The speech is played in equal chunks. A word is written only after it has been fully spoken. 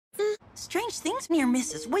Strange things near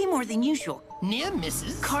misses, way more than usual. Near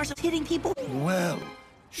misses? Cars hitting people. Well,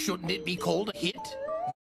 shouldn't it be called a hit?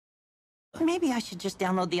 Maybe I should just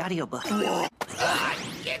download the audiobook.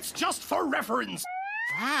 It's just for reference.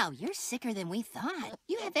 Wow, you're sicker than we thought.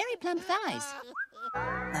 You have very plump thighs.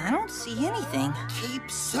 I don't see anything. Keep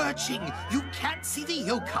searching. You can't see the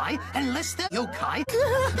yokai unless they're yokai.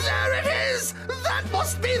 There it is! That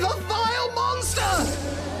must be the vile monster!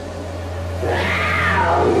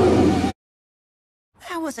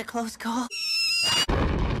 That was a close call.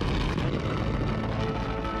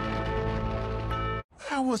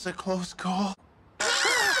 That was a close call. Can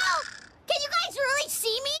you guys really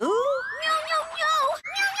see me? Ooh. No, no, no!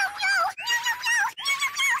 No, no, no! No, no,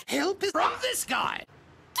 no! Help is from this guy.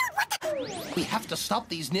 Dude, what the? We have to stop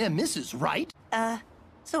these near misses, right?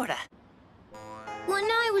 Sorta. When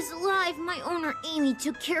I was alive, my owner Amy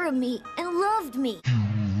took care of me and loved me.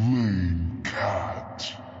 Lame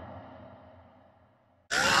cat.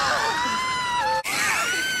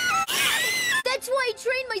 That's why I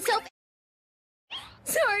trained myself.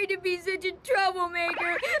 Sorry to be such a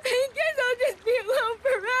troublemaker.